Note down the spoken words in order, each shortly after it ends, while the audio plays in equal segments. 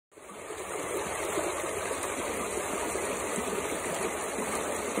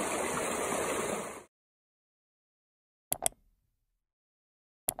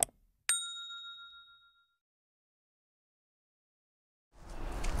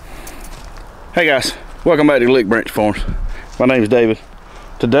Hey guys, welcome back to Lick Branch Farms. My name is David.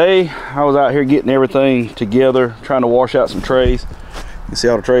 Today I was out here getting everything together, trying to wash out some trays. You can see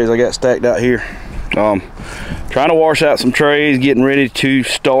all the trays I got stacked out here. Trying to wash out some trays, getting ready to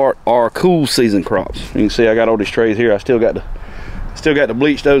start our cool season crops. You can see I got all these trays here. I still got to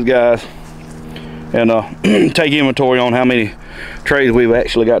bleach those guys and take inventory on how many trays we've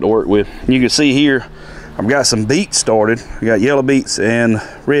actually got to work with. You can see here I've got some beets started. We got yellow beets and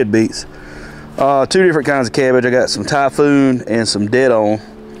red beets. Two different kinds of cabbage. I got some Typhoon and some Dead On,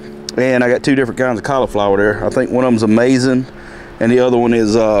 and I got two different kinds of cauliflower there. I think one of them's Amazing and the other one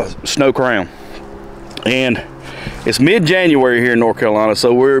is Snow Crown. And it's mid-January here in North Carolina,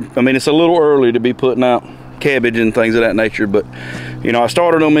 so it's a little early to be putting out cabbage and things of that nature, but you know, I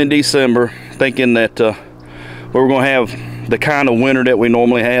started them in December thinking that we were going to have the kind of winter that we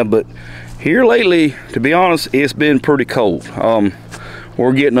normally have, but here lately, to be honest, it's been pretty cold.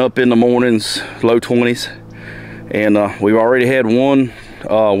 We're getting up in the mornings, low 20s, and we've already had one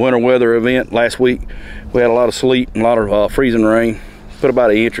winter weather event last week. We had a lot of sleet and a lot of freezing rain, put about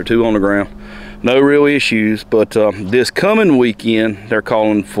an inch or two on the ground. No real issues, but this coming weekend, they're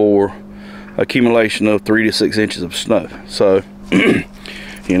calling for accumulation of 3 to 6 inches of snow. So,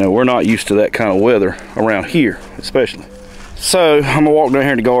 you know, we're not used to that kind of weather around here, especially. So, I'm gonna walk down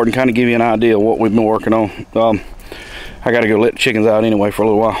here in the garden, kind of give you an idea of what we've been working on. I gotta go let the chickens out anyway for a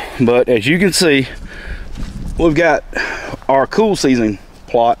little while. But as you can see, we've got our cool season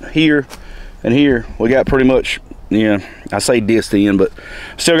plot here and here. We got pretty much, you know, I say dissed in, but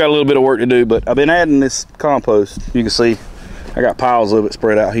still got a little bit of work to do. But I've been adding this compost. You can see I got piles of it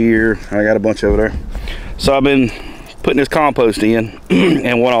spread out here. I got a bunch over there. So I've been putting this compost in,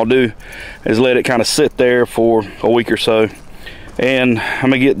 and what I'll do is let it kind of sit there for a week or so. And I'm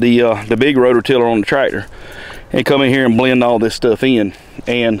gonna get the big rototiller on the tractor and come in here and blend all this stuff in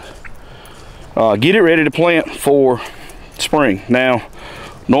and get it ready to plant for spring. Now,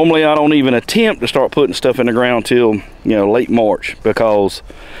 normally I don't even attempt to start putting stuff in the ground till, you know, late March, because,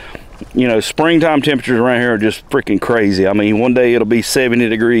 you know, springtime temperatures around here are just freaking crazy. I mean, one day it'll be 70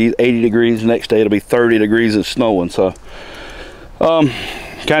 degrees, 80 degrees, the next day it'll be 30 degrees and snowing. So, kind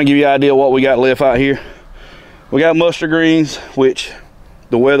of give you an idea of what we got left out here. We got mustard greens, which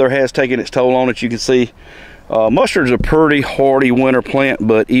the weather has taken its toll on it. You can see mustard's a pretty hardy winter plant,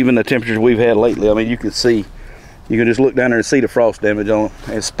 but even the temperatures we've had lately, I mean, you can see, you can just look down there and see the frost damage on it,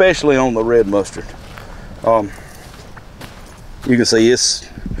 especially on the red mustard. You can see it's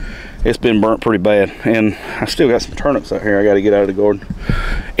been burnt pretty bad, and I still got some turnips out here I got to get out of the garden.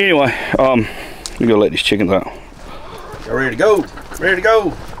 Anyway, I'm gonna let these chickens out. Y'all ready to go? Ready to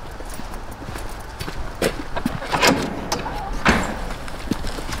go?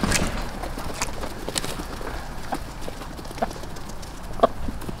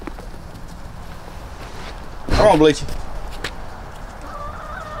 Come on, Bleachy.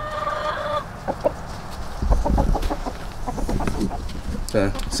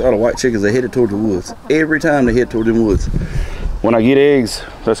 So all the white chickens, they headed toward the woods. Every time they head toward the woods. When I get eggs,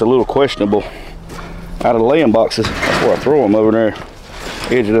 that's a little questionable, out of the laying boxes, that's where I throw them, over there,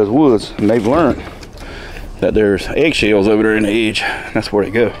 edge of those woods. And they've learned that there's eggshells over there in the edge. That's where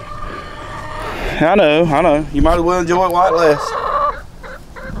they go. I know. You might as well enjoy it while it lasts.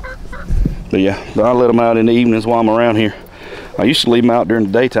 But yeah, I let them out in the evenings while I'm around here. I used to leave them out during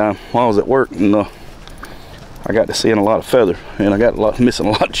the daytime while I was at work, and I got to seeing a lot of feather, and I got missing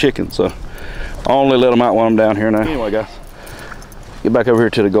a lot of chickens, so I only let them out while I'm down here now. Anyway, guys, get back over here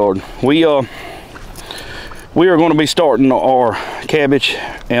to the garden. We are going to be starting our cabbage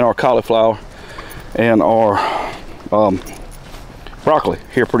and our cauliflower and our broccoli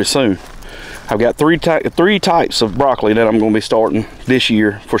here pretty soon. I've got three types of broccoli that I'm going to be starting this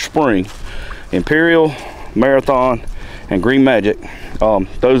year for spring: Imperial, Marathon, and Green Magic.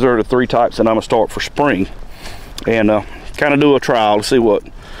 Those are the 3 types that I'm gonna start for spring, and kind of do a trial to see what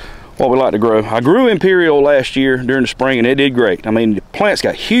we like to grow. I grew Imperial last year during the spring, and it did great. I mean, the plants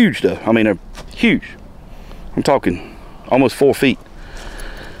got huge though. I mean, they're huge. I'm talking almost 4 feet.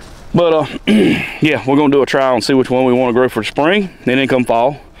 But yeah, we're gonna do a trial and see which one we want to grow for the spring. And then come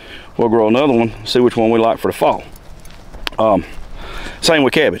fall, we'll grow another one, see which one we like for the fall. Same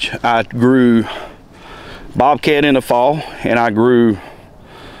with cabbage. I grew Bobcat in the fall, and I grew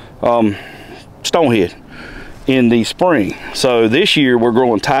Stonehead in the spring. So this year we're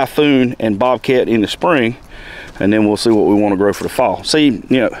growing Typhoon and Bobcat in the spring, and then we'll see what we want to grow for the fall. See,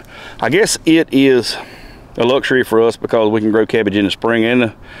 you know, I guess it is a luxury for us because we can grow cabbage in the spring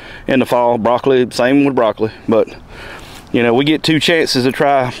and in the fall. Broccoli, same with broccoli, but you know, we get 2 chances to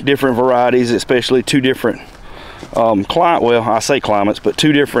try different varieties, especially 2 different well, I say climates, but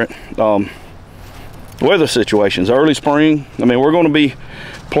 2 different weather situations. Early spring, I mean, we're going to be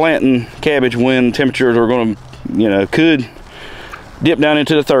planting cabbage when temperatures are going to, you know, could dip down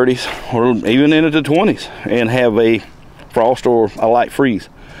into the 30s or even into the 20s and have a frost or a light freeze.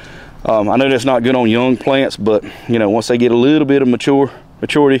 I know that's not good on young plants, but you know, once they get a little bit of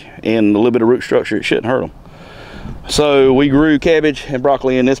maturity and a little bit of root structure, it shouldn't hurt them. So we grew cabbage and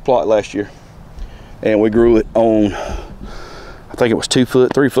broccoli in this plot last year, and we grew it on, I think it was 2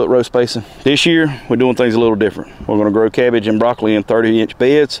 foot, 3 foot row spacing. This year we're doing things a little different. We're going to grow cabbage and broccoli in 30-inch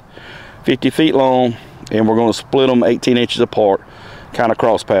beds, 50 feet long, and we're going to split them 18 inches apart, kind of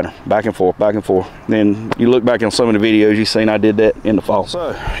cross pattern, back and forth, back and forth. Then you look back on some of the videos, you've seen I did that in the fall.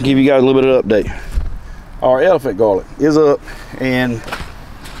 So give you guys a little bit of update. Our elephant garlic is up, and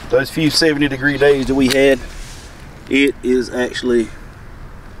those few 70-degree days that we had, it is actually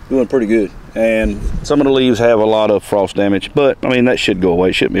doing pretty good. And some of the leaves have a lot of frost damage, but I mean, that should go away.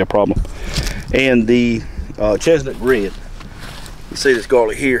 It shouldn't be a problem. And the chestnut red, you see this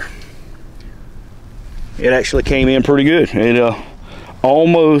garlic here, it actually came in pretty good. It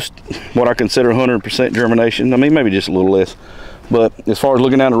almost what I consider 100% germination. I mean, maybe just a little less, but as far as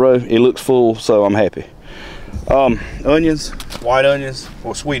looking down the road, it looks full, so I'm happy. Onions, white onions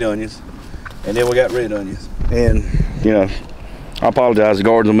or sweet onions, and then we got red onions. And you know, I apologize, the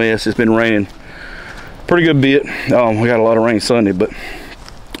garden's a mess. It's been raining pretty good bit. We got a lot of rain Sunday, but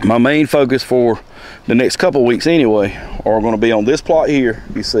my main focus for the next couple weeks anyway are going to be on this plot here,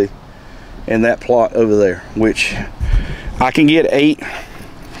 you see, and that plot over there, which I can get 8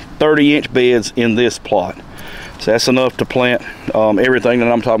 30-inch beds in this plot. So that's enough to plant everything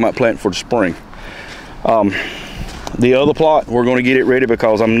that I'm talking about planting for the spring. The other plot, we're going to get it ready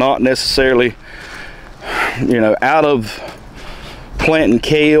because I'm not necessarily, you know, out of planting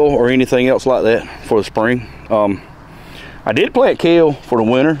kale or anything else like that for the spring. I did plant kale for the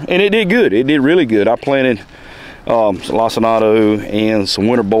winter, and it did good. It did really good. I planted some lacinato and some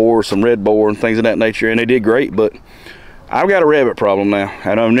winter boar, some red boar, and things of that nature, and they did great. But I've got a rabbit problem now,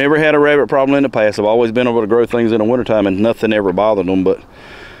 and I've never had a rabbit problem in the past. I've always been able to grow things in the wintertime, and nothing ever bothered them. But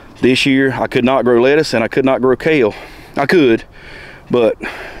this year, I could not grow lettuce, and I could not grow kale. I could, but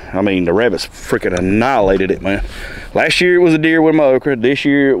I mean, the rabbits freaking annihilated it, man. Last year, it was the deer with my okra. This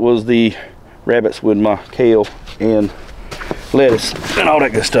year, it was the rabbits with my kale and lettuce and all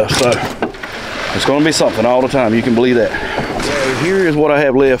that good stuff. So it's going to be something all the time. You can believe that. So here is what I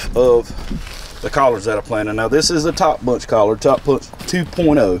have left of the collards that I planted. Now this is the top bunch collard, top bunch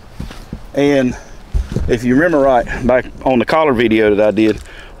 2.0, and if you remember right, back on the collard video that I did,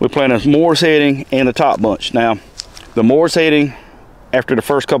 we planted Moore's heading and the top bunch. Now the Moore's heading, after the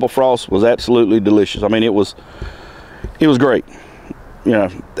first couple frosts, was absolutely delicious. I mean, it was great, you know,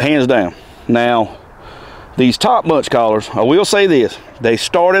 hands down. Now these top bunch collards, I will say this, they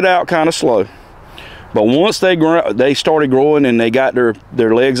started out kind of slow, but once they started growing and they got their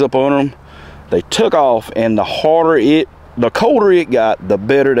legs up on them, they took off, and the colder it got, the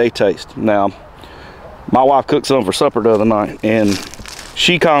better they taste. Now, my wife cooked some for supper the other night, and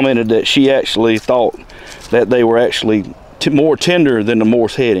she commented that she actually thought that they were actually more tender than the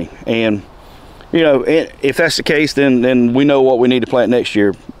Moore's heading. And you know, if that's the case, then we know what we need to plant next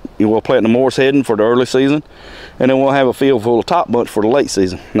year. We'll plant the Moore's heading for the early season, and then we'll have a field full of top bunch for the late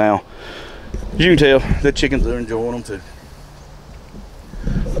season. Now, as you can tell, the chickens are enjoying them too.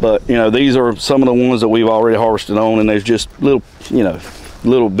 But you know, these are some of the ones that we've already harvested on, and there's just little, you know,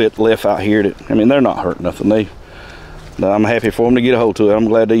 little bit left out here that, I mean, they're not hurting nothing. I'm happy for them to get a hold to it. I'm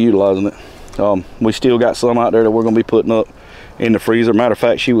glad they're utilizing it. We still got some out there that we're going to be putting up in the freezer. Matter of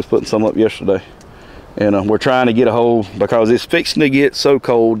fact, she was putting some up yesterday, and we're trying to get a hold, because it's fixing to get so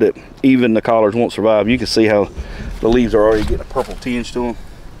cold that even the collards won't survive. You can see how the leaves are already getting a purple tinge to them.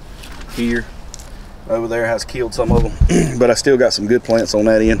 Here, over there has killed some of them, but I still got some good plants on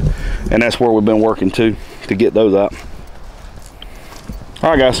that end, and that's where we've been working to get those out. All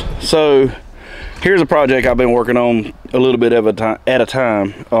right, guys, so here's a project I've been working on a little bit at a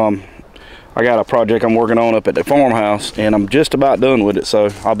time. I got a project I'm working on up at the farmhouse, and I'm just about done with it, so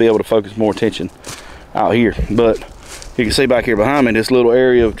I'll be able to focus more attention out here. But you can see back here behind me, this little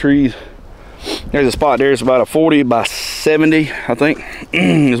area of trees, there's a spot there. It's about a 40 by 70, I think,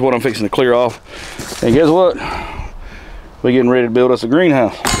 is what I'm fixing to clear off. And guess what? We're getting ready to build us a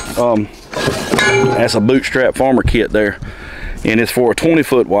greenhouse. That's a bootstrap farmer kit there, and it's for a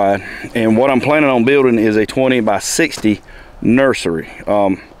 20-foot wide. And what I'm planning on building is a 20 by 60 nursery.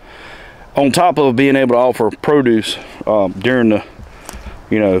 On top of being able to offer produce during the,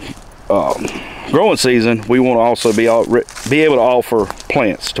 you know, growing season, we want to also be able to offer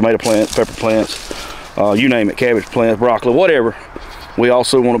plants, tomato plants, pepper plants, you name it, cabbage plants, broccoli, whatever, we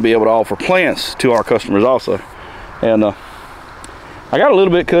also want to be able to offer plants to our customers also. And I got a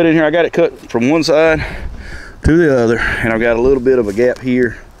little bit cut in here. I got it cut from one side to the other, and I've got a little bit of a gap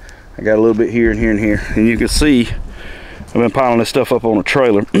here. I got a little bit here and here and here, and you can see I've been piling this stuff up on a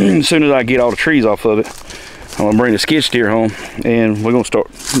trailer. As soon as I get all the trees off of it, I'm gonna bring the skid steer home, and we're gonna start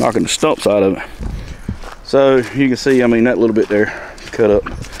knocking the stumps out of it. So you can see, I mean, that little bit there cut up,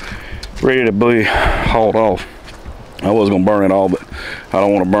 ready to be hauled off. I was gonna burn it all, but I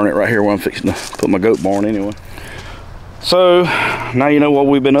don't want to burn it right here where I'm fixing to put my goat barn anyway. So now you know what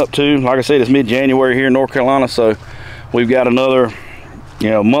we've been up to. Like I said, it's mid-January here in North Carolina, so we've got another, you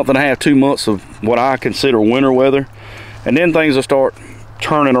know, month and a half, 2 months of what I consider winter weather, and then things will start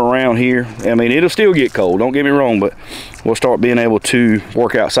turning around here. I mean, it'll still get cold, don't get me wrong, but we'll start being able to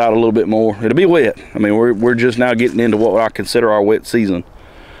work outside a little bit more. It'll be wet. I mean, we're just now getting into what I consider our wet season,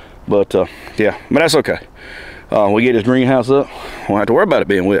 but yeah, but that's okay. We get this greenhouse up, won't have to worry about it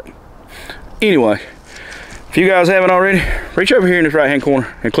being wet. Anyway, if you guys haven't already, reach over here in this right hand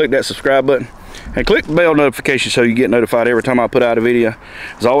corner and click that subscribe button and click the bell notification so you get notified every time I put out a video.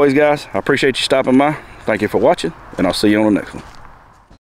 As always, guys, I appreciate you stopping by. Thank you for watching, and I'll see you on the next one.